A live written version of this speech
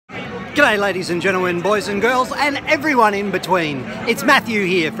G'day ladies and gentlemen, boys and girls, and everyone in between. It's Matthew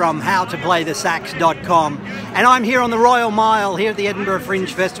here from howtoplaythesax.com, and I'm here on the Royal Mile here at the Edinburgh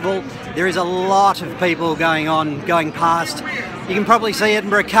Fringe Festival. There is a lot of people going past. You can probably see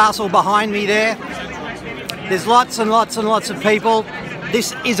Edinburgh Castle behind me there. There's lots and lots and lots of people.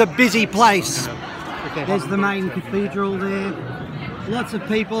 This is a busy place. There's the main cathedral there. Lots of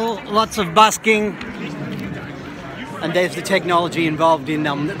people, lots of busking. And there's the technology involved in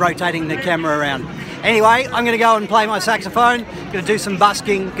rotating the camera around. Anyway, I'm going to go and play my saxophone. Going to do some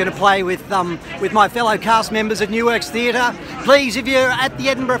busking. Going to play with my fellow cast members at New Works Theatre. Please, if you're at the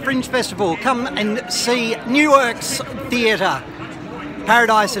Edinburgh Fringe Festival, come and see New Works Theatre.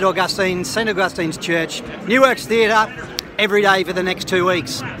 Paradise at Augustine's, St Augustine's Church. New Works Theatre every day for the next 2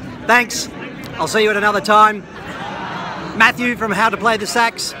 weeks. Thanks. I'll see you at another time. Matthew from How to Play the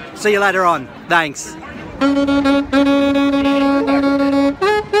Sax. See you later on. Thanks.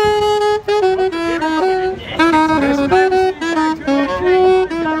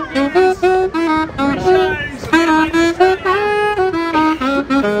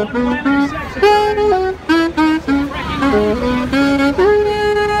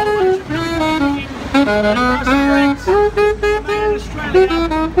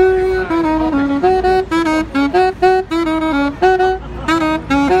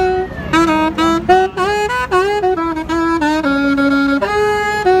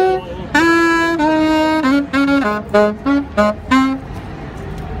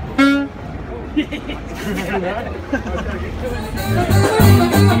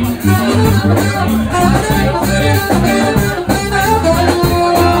 Yeah.